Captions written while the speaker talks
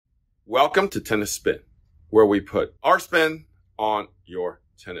Welcome to Tennis Spin, where we put our spin on your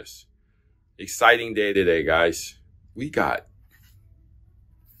tennis. Exciting day today, guys. We got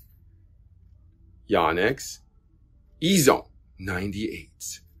Yonex Zone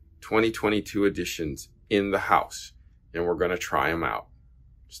 98s, 2022 editions in the house, and we're going to try them out.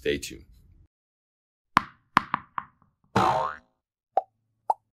 Stay tuned. All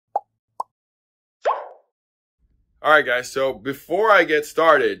right, guys, so before I get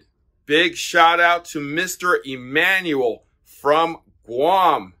started, big shout out to Mr. Emmanuel from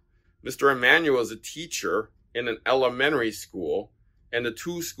Guam. Mr. Emmanuel is a teacher in an elementary school, and the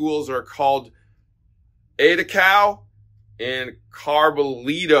two schools are called Adacao and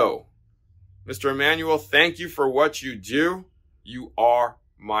Carbolito. Mr. Emmanuel, thank you for what you do. You are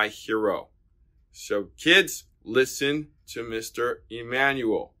my hero. So kids, listen to Mr.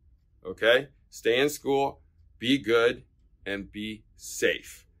 Emmanuel, okay? Stay in school, be good, and be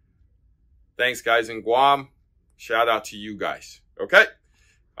safe. Thanks, guys in Guam. Shout out to you guys, okay?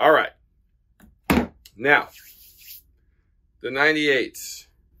 All right. Now, the 98s.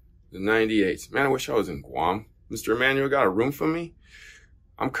 The 98s. Man, I wish I was in Guam. Mr. Emmanuel got a room for me?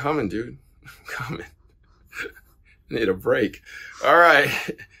 I'm coming, dude. I'm coming. Need a break. All right.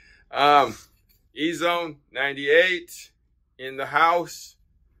 Ezone 98 in the house.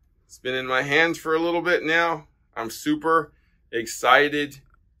 It's been in my hands for a little bit now. I'm super excited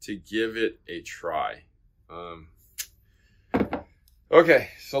to give it a try. Okay,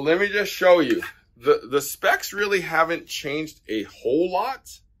 so let me just show you. The specs really haven't changed a whole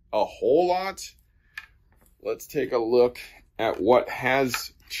lot. Let's take a look at what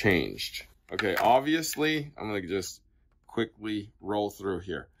has changed. Okay, obviously, I'm going to just quickly roll through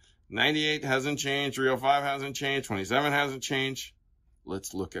here. 98 hasn't changed. 305 hasn't changed. 27 hasn't changed.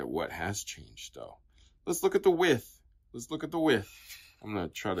 Let's look at what has changed, though. Let's look at the width. Let's look at the width. I'm going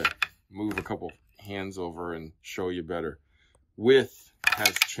to try to move a couple hands over and show you better. Width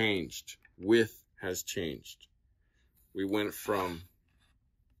has changed. Width has changed. We went from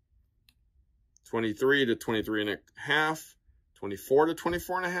 23 to 23 and a half, 24 to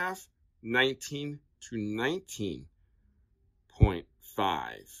 24 and a half, 19 to 19.5.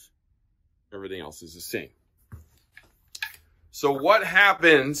 Everything else is the same. So what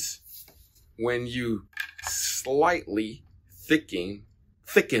happens when you slightly thicken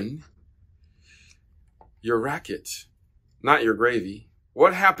your racket, not your gravy?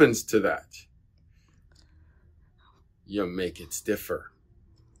 What happens to that? You make it stiffer.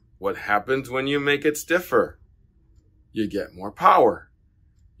 What happens when you make it stiffer? You get more power.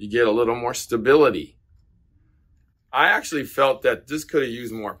 You get a little more stability. I actually felt that this could have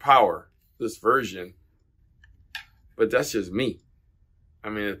used more power, this version, but that's just me. I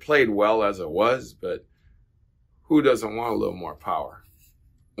mean, it played well as it was, but who doesn't want a little more power?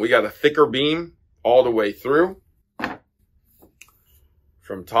 We got a thicker beam all the way through,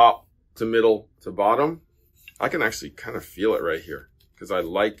 from top to middle to bottom. I can actually kind of feel it right here because I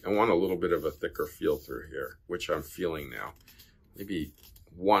want a little bit of a thicker feel through here, which I'm feeling now. Maybe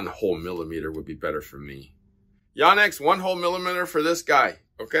 1 whole millimeter would be better for me. Yonex, 1 whole millimeter for this guy,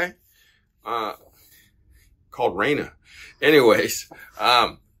 okay? Called Reina. Anyways,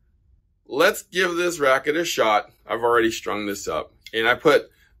 let's give this racket a shot. I've already strung this up, and I put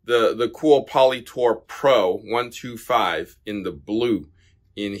the cool Polytour Pro 125 in the blue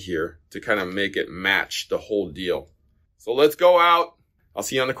in here to kind of make it match the whole deal. So let's go out. I'll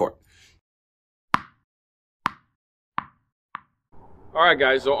see you on the court. All right,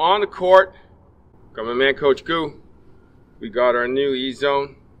 guys, so on the court, got my man Coach Goo. We got our new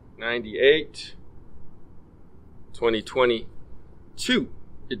Ezone 98 2022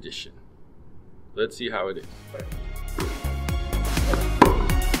 edition. Let's see how it is.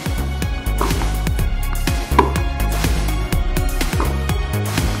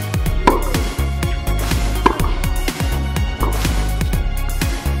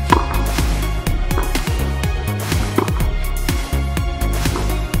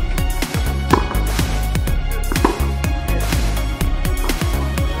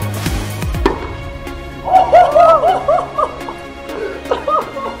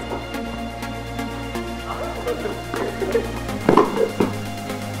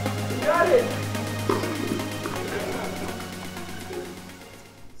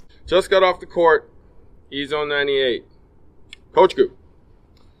 Just got off the court. Ezone 98. Coach Goo.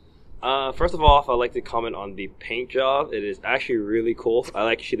 First of all, I'd like to comment on the paint job. It is actually really cool. I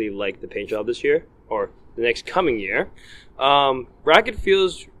actually like the paint job this year, or the next coming year. Racket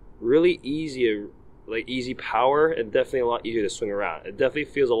feels really easy, like easy power, and definitely a lot easier to swing around. It definitely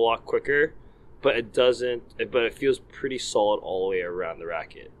feels a lot quicker, but it feels pretty solid all the way around the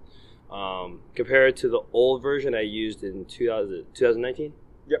racket. Compared to the old version I used in 2019.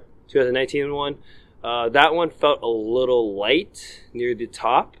 Yep. 2019 one. That one felt a little light near the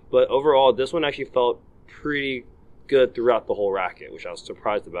top, but overall, this one actually felt pretty good throughout the whole racket, which I was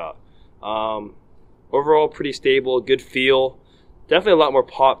surprised about. Overall, pretty stable, good feel. Definitely a lot more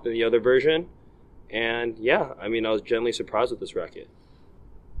pop than the other version. And yeah, I mean, I was generally surprised with this racket.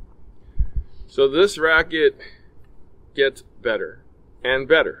 So this racket gets better and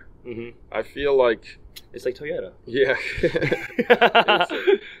better. Mm-hmm. I feel like it's like Toyota. Yeah.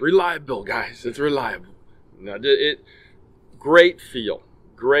 It's reliable, guys. It's reliable. No, great feel,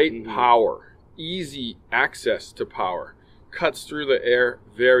 great power, easy access to power, cuts through the air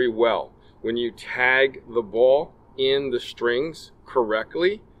very well. When you tag the ball in the strings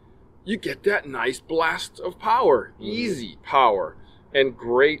correctly, you get that nice blast of power, easy power, and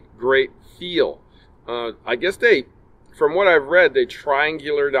great feel. I guess from what I've read, they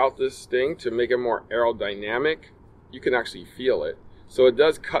triangulated out this thing to make it more aerodynamic. You can actually feel it. So it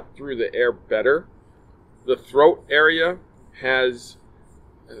does cut through the air better. The throat area has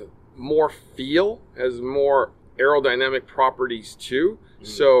more feel, has more aerodynamic properties too.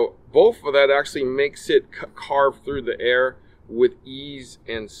 So both of that actually makes it carve through the air with ease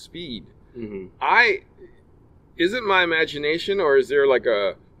and speed. Is it my imagination, or is there like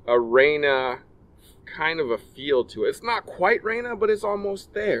a Reina kind of a feel to it? It's not quite Reina, but it's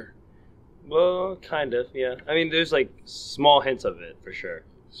almost there. Well, kind of, yeah. I mean, there's like small hints of it for sure.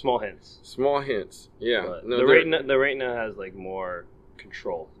 Small hints. Small hints, yeah. But no, the Reina has like more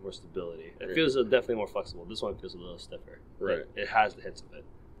control, more stability. It feels definitely more flexible. This one feels a little stiffer. Right. It has the hints of it.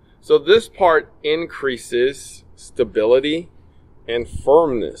 So this part increases stability and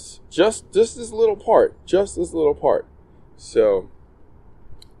firmness. Just this little part. Just this little part. So,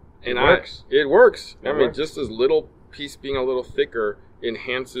 and it works. I mean, just this little piece being a little thicker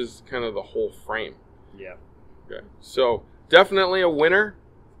enhances kind of the whole frame. Yeah. Okay. So definitely a winner.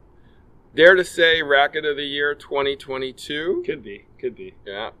 Dare to say racket of the year 2022. Could be.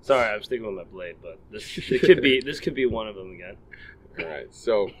 Yeah. Sorry, I'm sticking with my blade, but this could be one of them again. All right.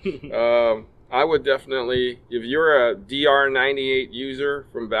 So I would definitely, if you're a DR98 user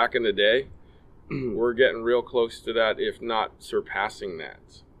from back in the day, we're getting real close to that, if not surpassing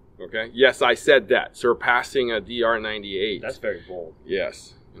that. Okay. Yes, I said that. Surpassing a DR98. That's very bold.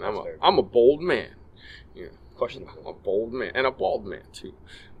 Yes. And I'm a bold man. Yeah. Questionable. I'm a bold man. And a bald man, too.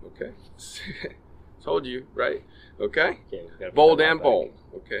 Okay. Told you, right? Okay. Bold and bold.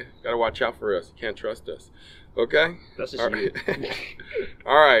 Okay. Got to watch out for us. You can't trust us. Okay. That's just you.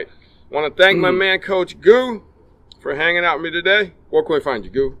 All right. Want to thank my man, Coach Goo, for hanging out with me today. Where can we find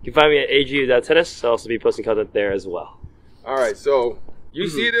you, Goo? You can find me at agu.tennis. I'll also be posting content there as well. All right. So you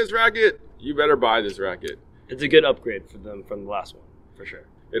see this racket, you better buy this racket. It's a good upgrade for them from the last one, for sure.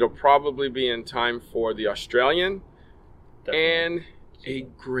 It'll probably be in time for the Australian. Definitely. And a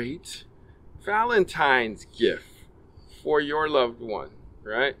great Valentine's gift for your loved one,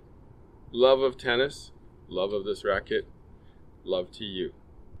 right? Love of tennis, love of this racket, love to you.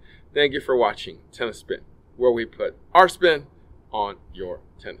 Thank you for watching Tennis Spin, where we put our spin on your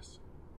tennis.